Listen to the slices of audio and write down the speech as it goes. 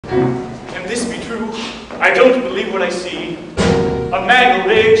Can this be true? I don't believe what I see. A man your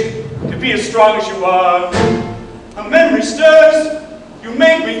age, to be as strong as you are. A memory stirs. You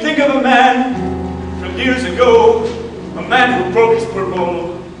make me think of a man from years ago. A man who broke his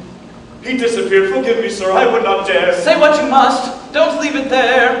parole. He disappeared. Forgive me, sir. I would not dare. Say what you must. Don't leave it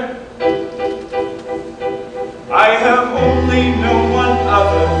there. I have only known one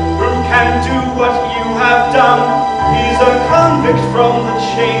other who can do what you have done. He's a convict from the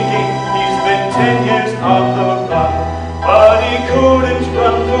chain gang. He's been 10 years on the run, but he couldn't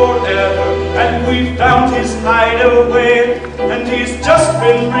run forever. And we found his hideaway, and he's just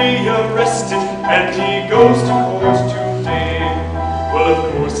been rearrested, and he goes to court today. Well, of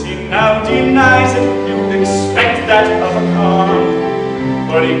course he now denies it. You'd expect that of a con,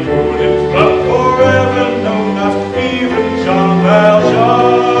 but he couldn't run forever. No, not even Jean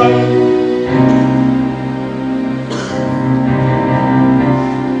Valjean.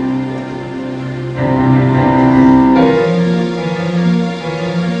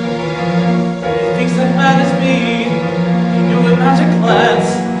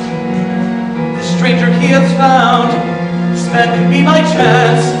 He has found, this man could be my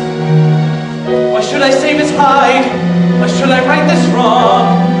chance. Why should I save his hide? Why should I right this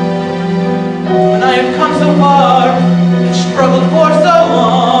wrong? When I have come so far and struggled for so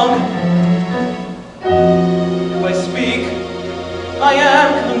long. If I speak, I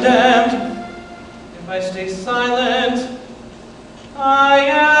am condemned. If I stay silent, I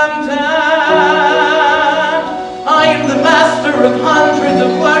am damned. I am the master of hundreds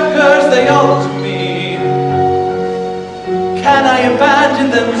of workers, they all to me. Can I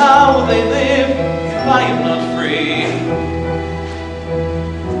abandon them? How will they live if I am not free?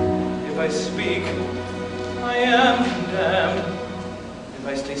 If I speak, I am condemned. If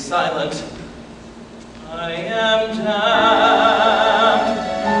I stay silent, I am damned.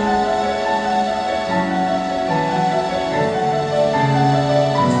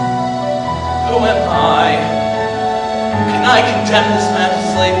 Who am I? Can I condemn this man to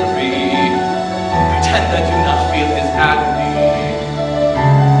slavery? Pretend I do not feel his agony.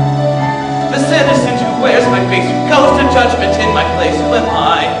 The citizen who wears my face, who goes to judgment in my place, who am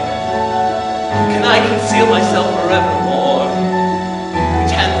I? Can I conceal myself forevermore?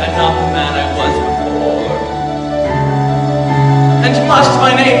 Pretend I'm not the man I was before. And must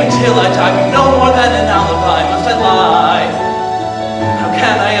my name until I die be no more than an alibi? Must I lie? How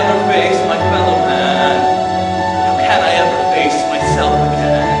can I ever face my fellow man? How can I ever face myself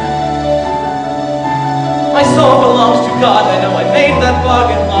again? My soul belongs to God, I know I made that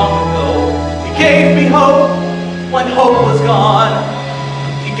bargain long ago. He gave me hope when hope was gone.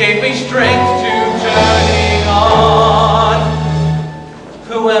 He gave me strength to journey on.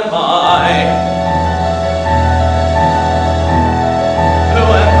 Who am I?